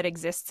area that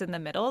exists in the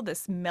middle,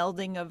 this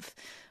melding of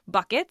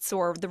buckets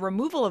or the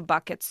removal of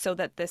buckets so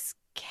that this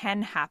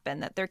can happen,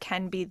 that there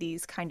can be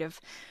these kind of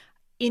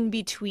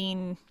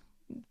in-between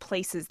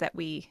places that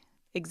we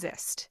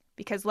exist.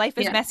 Because life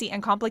is messy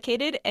and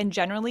complicated and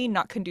generally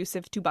not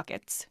conducive to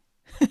buckets.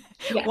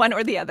 Yes. One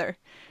or the other.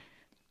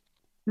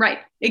 Right,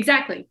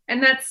 exactly.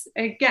 And that's,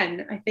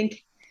 again, I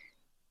think,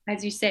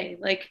 as you say,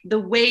 like the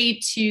way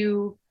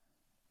to,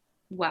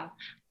 well,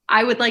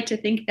 I would like to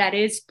think that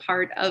is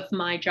part of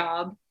my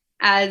job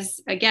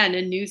as, again,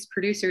 a news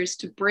producer, is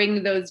to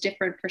bring those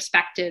different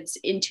perspectives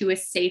into a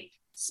safe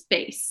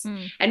space.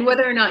 And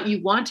whether or not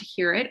you want to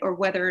hear it or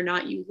whether or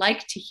not you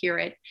like to hear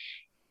it,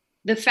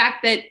 the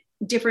fact that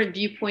different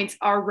viewpoints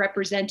are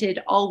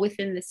represented all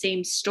within the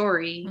same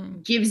story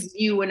gives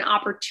you an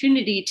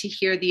opportunity to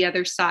hear the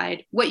other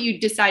side. What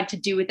you decide to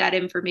do with that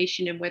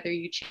information and whether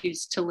you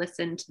choose to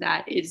listen to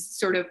that is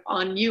sort of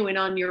on you and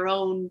on your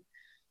own,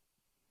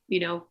 you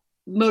know,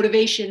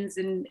 motivations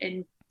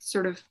and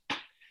sort of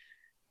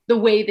the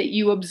way that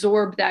you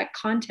absorb that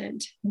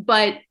content.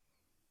 But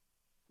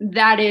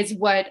that is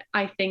what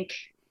I think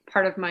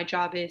part of my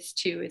job is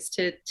too, is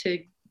to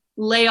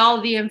lay all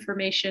the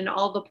information,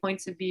 all the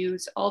points of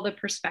views, all the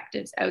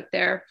perspectives out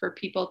there for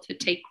people to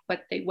take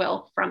what they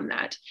will from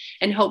that.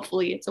 And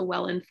hopefully it's a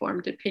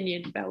well-informed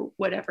opinion about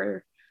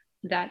whatever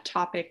that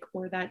topic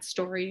or that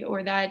story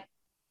or that,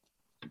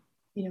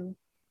 you know,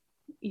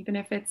 even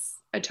if it's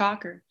a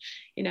talker,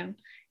 you know,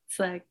 it's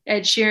like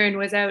Ed Sheeran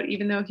was out,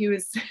 even though he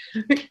was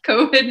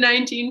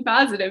COVID-19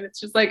 positive. It's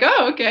just like,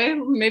 oh, okay,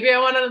 maybe I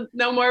want to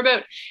know more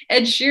about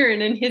Ed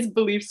Sheeran and his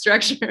belief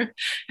structure,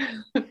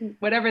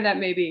 whatever that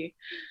may be.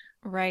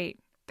 Right.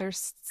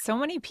 There's so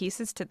many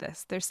pieces to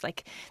this. There's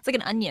like, it's like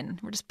an onion.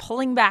 We're just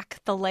pulling back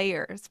the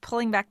layers,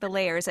 pulling back the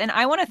layers. And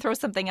I want to throw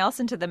something else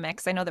into the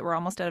mix. I know that we're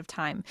almost out of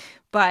time,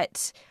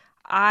 but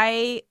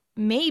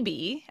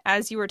maybe,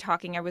 as you were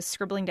talking, I was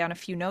scribbling down a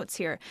few notes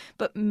here,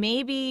 but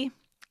maybe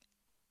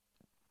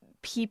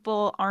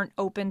people aren't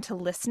open to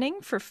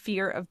listening for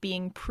fear of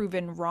being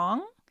proven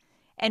wrong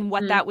and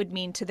what that would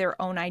mean to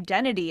their own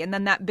identity. And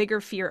then that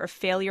bigger fear of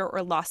failure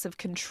or loss of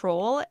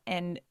control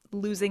and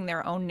losing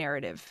their own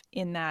narrative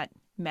in that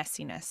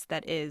messiness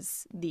that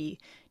is the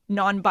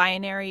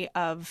non-binary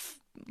of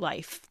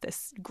life,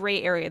 this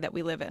gray area that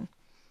we live in.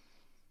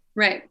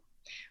 Right.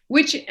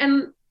 Which,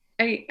 and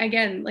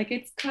again, like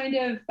it's kind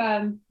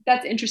of,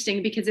 that's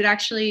interesting because it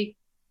actually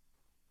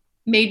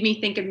made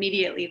me think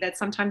immediately that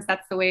sometimes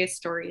that's the way a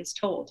story is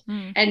told.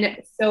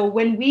 And so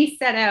when we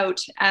set out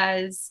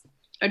as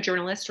a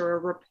journalist or a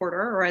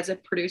reporter or as a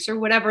producer,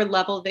 whatever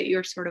level that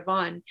you're sort of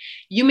on,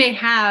 you may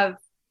have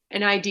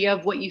an idea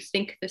of what you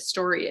think the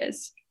story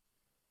is.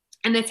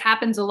 And this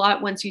happens a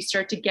lot once you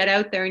start to get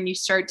out there and you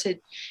start to,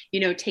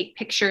 you know, take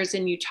pictures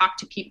and you talk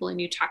to people and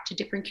you talk to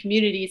different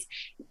communities.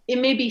 It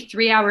may be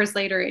 3 hours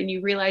later and you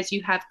realize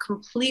you have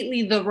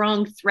completely the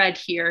wrong thread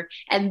here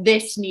and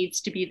this needs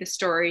to be the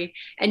story.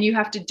 And you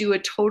have to do a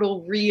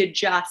total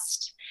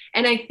readjust.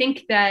 And I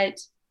think that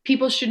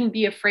people shouldn't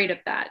be afraid of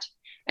that.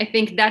 I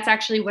think that's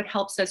actually what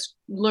helps us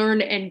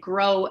learn and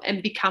grow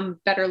and become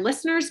better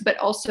listeners, but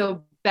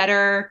also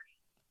better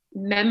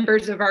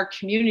members of our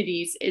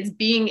communities, is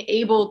being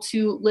able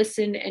to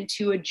listen and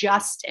to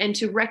adjust and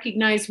to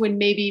recognize when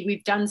maybe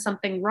we've done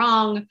something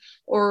wrong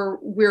or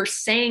we're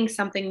saying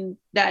something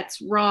that's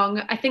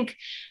wrong. I think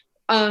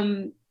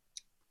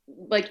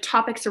like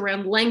topics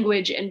around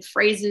language and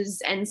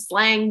phrases and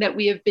slang that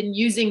we have been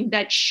using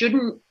that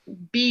shouldn't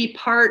be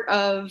part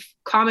of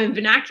common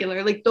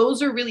vernacular, like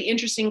those are really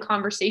interesting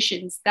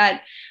conversations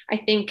that I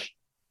think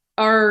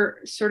are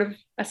sort of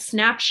a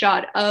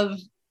snapshot of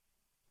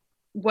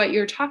what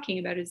you're talking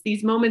about, is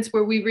these moments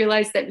where we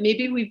realize that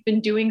maybe we've been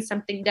doing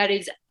something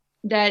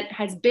that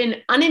has been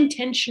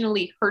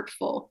unintentionally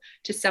hurtful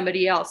to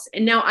somebody else.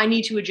 And now I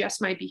need to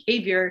adjust my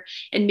behavior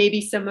and maybe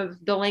some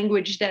of the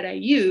language that I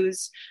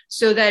use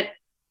so that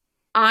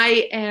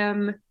I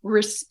am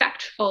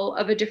respectful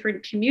of a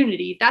different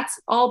community. That's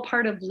all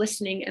part of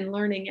listening and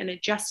learning and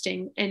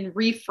adjusting and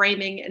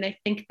reframing. And I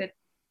think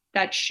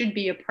that should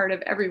be a part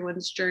of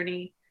everyone's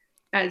journey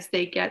as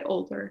they get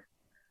older.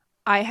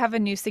 I have a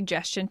new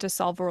suggestion to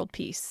solve world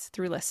peace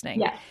through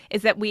listening, Yes.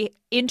 is that we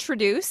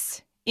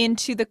introduce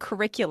into the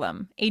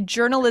curriculum a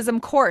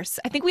journalism course.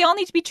 I think we all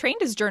need to be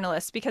trained as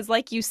journalists because,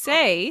 like you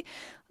say,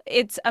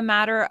 it's a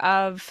matter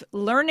of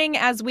learning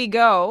as we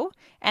go.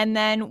 And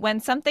then when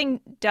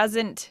something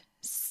doesn't,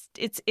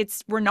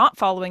 we're not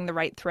following the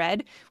right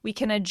thread, we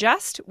can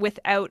adjust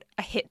without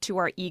a hit to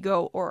our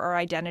ego or our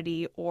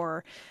identity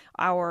or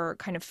our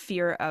kind of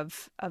fear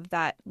of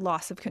that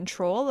loss of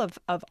control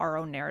of our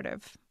own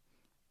narrative.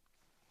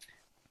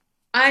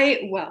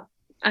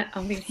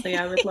 Obviously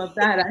I would love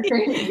that. I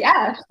think,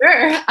 yeah,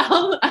 sure.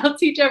 I'll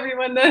teach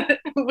everyone that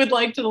would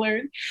like to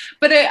learn.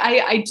 But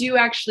I do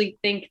actually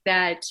think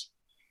that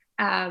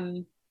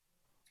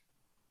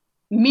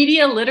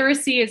media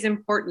literacy is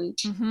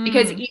important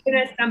because even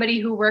as somebody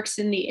who works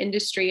in the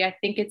industry, I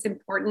think it's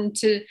important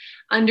to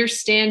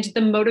understand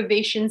the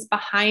motivations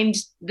behind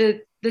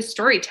the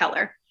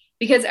storyteller,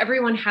 because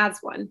everyone has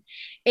one.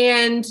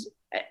 And,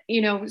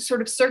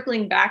 sort of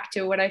circling back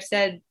to what I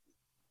said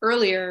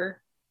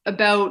earlier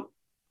about,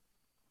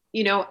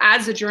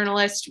 as a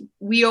journalist,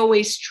 we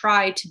always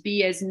try to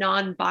be as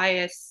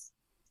non-biased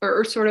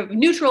or sort of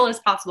neutral as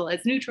possible.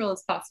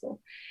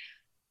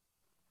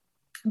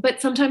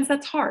 But sometimes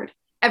that's hard.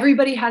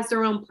 Everybody has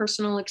their own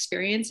personal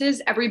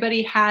experiences.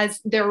 Everybody has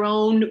their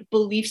own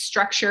belief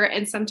structure.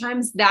 And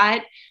sometimes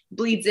that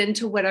bleeds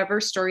into whatever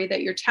story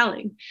that you're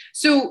telling.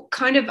 So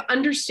kind of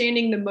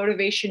understanding the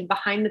motivation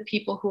behind the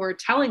people who are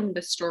telling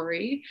the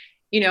story.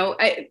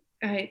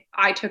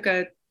 I took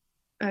a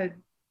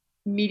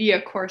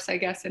media course, I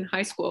guess, in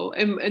high school.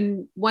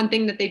 And one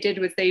thing that they did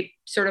was they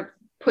sort of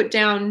put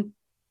down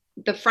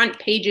the front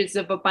pages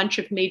of a bunch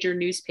of major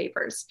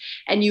newspapers.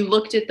 And you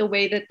looked at the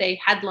way that they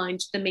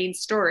headlined the main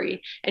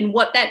story and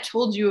what that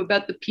told you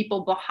about the people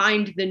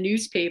behind the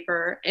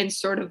newspaper and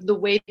sort of the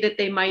way that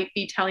they might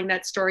be telling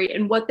that story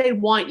and what they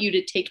want you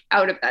to take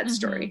out of that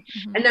story.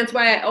 And that's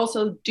why I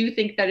also do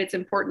think that it's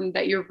important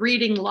that you're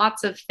reading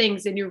lots of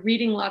things and you're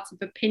reading lots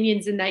of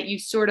opinions, and that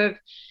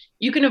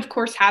you can, of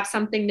course, have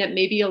something that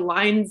maybe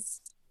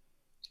aligns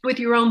with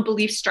your own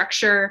belief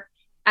structure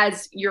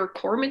as your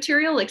core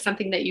material, like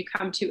something that you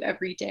come to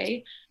every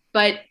day.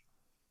 But,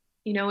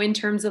 in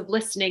terms of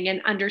listening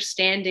and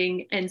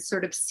understanding and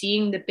sort of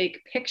seeing the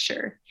big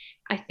picture,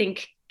 I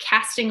think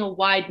casting a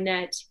wide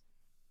net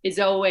is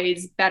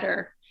always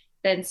better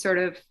than sort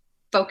of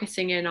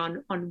focusing in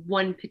on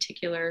one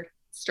particular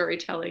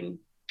storytelling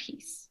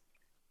piece.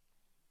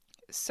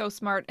 So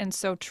smart and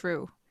so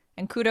true.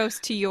 And kudos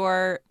to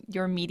your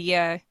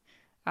media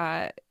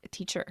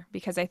teacher,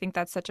 because I think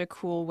that's such a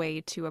cool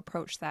way to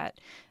approach that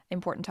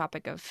important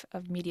topic of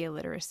media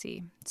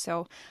literacy.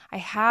 So I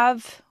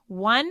have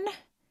one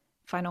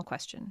final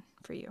question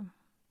for you.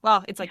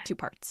 Well, it's like two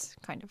parts,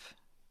 kind of.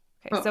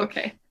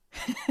 Okay.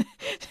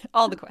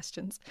 All the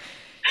questions.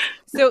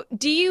 So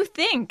do you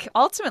think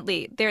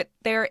ultimately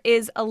there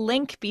is a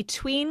link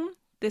between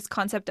this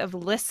concept of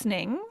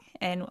listening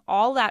and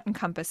all that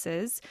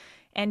encompasses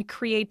and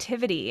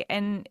creativity?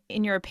 And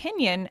in your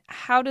opinion,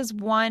 how does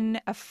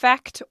one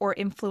affect or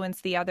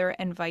influence the other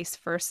and vice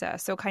versa?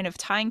 So kind of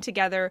tying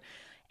together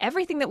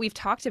everything that we've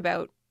talked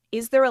about,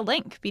 is there a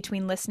link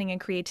between listening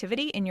and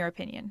creativity in your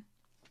opinion?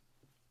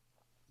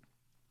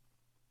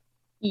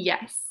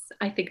 Yes,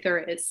 I think there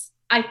is.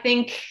 I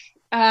think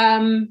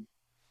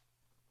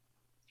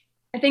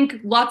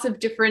lots of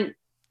different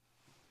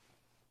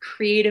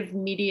creative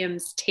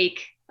mediums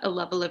take a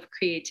level of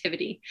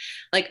creativity.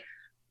 Like,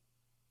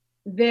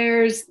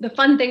 there's the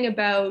fun thing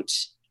about,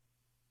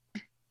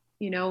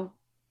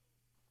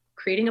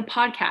 creating a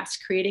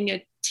podcast, creating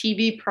a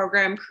TV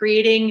program,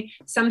 creating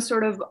some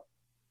sort of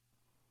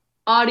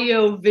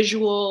audio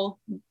visual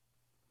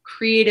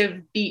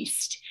creative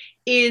beast,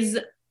 is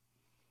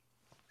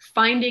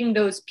finding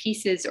those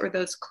pieces or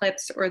those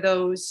clips or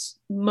those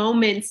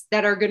moments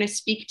that are going to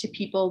speak to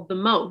people the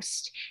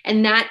most.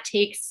 And that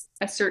takes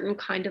a certain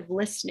kind of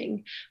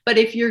listening. But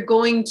if you're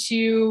going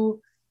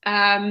to,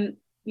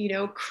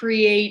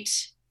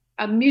 create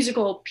a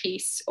musical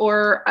piece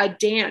or a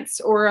dance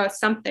or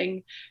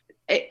something,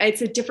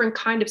 it's a different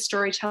kind of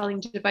storytelling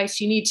device.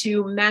 You need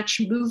to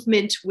match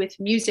movement with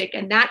music,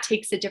 and that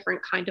takes a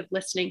different kind of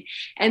listening.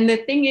 And the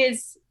thing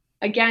is,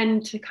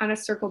 again, to kind of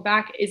circle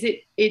back, is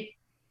it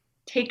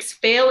takes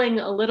failing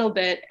a little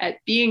bit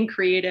at being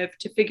creative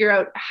to figure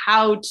out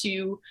how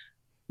to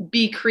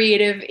be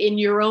creative in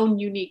your own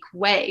unique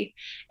way.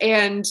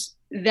 And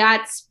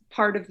that's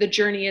part of the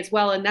journey as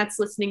well. And that's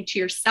listening to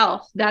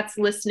yourself. That's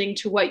listening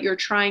to what you're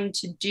trying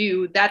to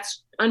do.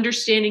 That's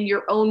understanding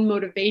your own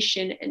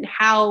motivation and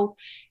how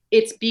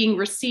it's being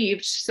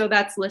received. So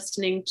that's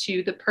listening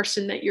to the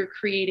person that you're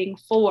creating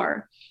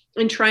for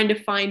and trying to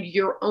find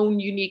your own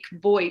unique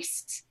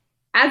voice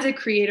as a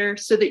creator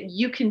so that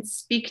you can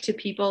speak to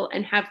people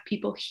and have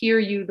people hear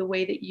you the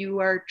way that you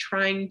are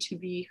trying to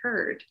be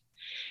heard.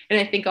 And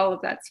I think all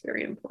of that's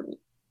very important.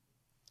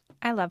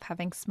 I love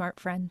having smart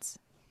friends.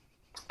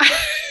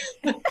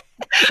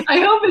 I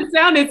hope it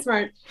sounded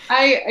smart.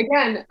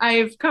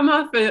 I've come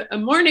off a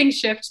morning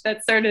shift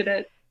that started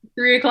at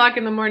 3 o'clock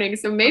in the morning.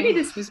 So maybe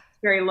this was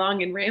very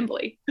long and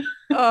rambly.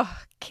 Oh,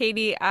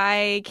 Katie,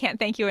 I can't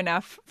thank you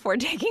enough for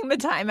taking the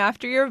time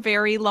after your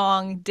very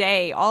long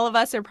day. All of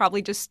us are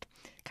probably just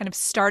kind of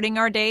starting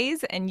our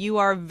days, and you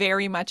are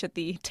very much at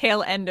the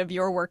tail end of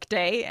your work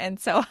day. And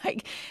so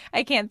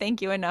I can't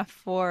thank you enough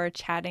for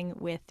chatting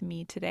with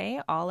me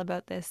today all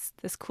about this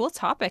cool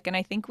topic. And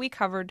I think we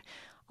covered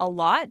a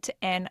lot,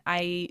 and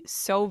I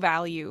so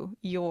value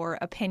your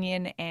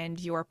opinion and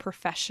your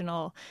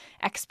professional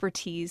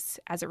expertise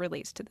as it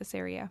relates to this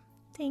area.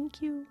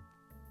 Thank you.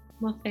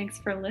 Well, thanks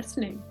for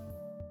listening.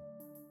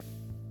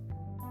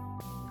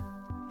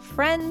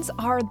 Friends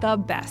are the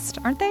best,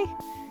 aren't they?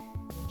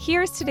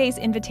 Here's today's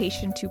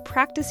invitation to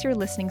practice your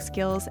listening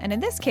skills, and in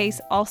this case,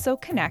 also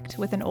connect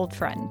with an old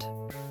friend.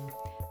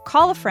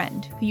 Call a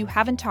friend who you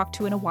haven't talked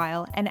to in a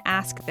while and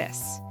ask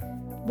this: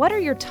 what are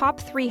your top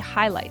 3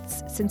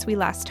 highlights since we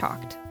last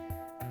talked?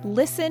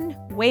 Listen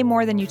way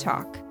more than you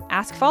talk.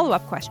 Ask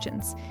follow-up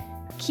questions.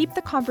 Keep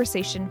the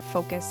conversation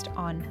focused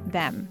on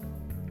them.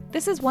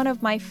 This is one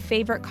of my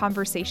favorite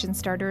conversation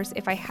starters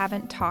if I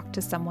haven't talked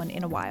to someone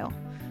in a while.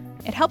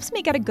 It helps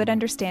me get a good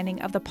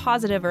understanding of the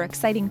positive or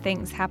exciting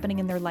things happening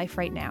in their life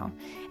right now,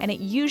 and it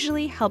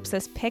usually helps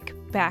us pick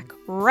back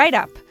right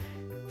up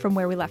from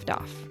where we left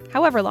off,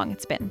 however long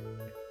it's been.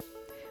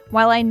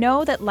 While I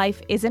know that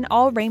life isn't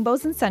all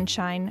rainbows and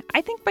sunshine,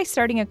 I think by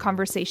starting a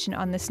conversation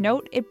on this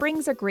note, it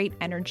brings a great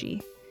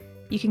energy.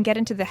 You can get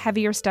into the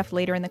heavier stuff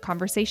later in the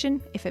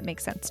conversation if it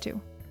makes sense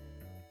to.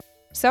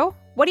 So,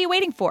 what are you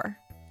waiting for?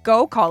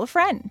 Go call a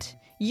friend.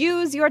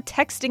 Use your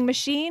texting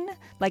machine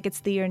like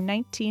it's the year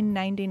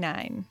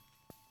 1999.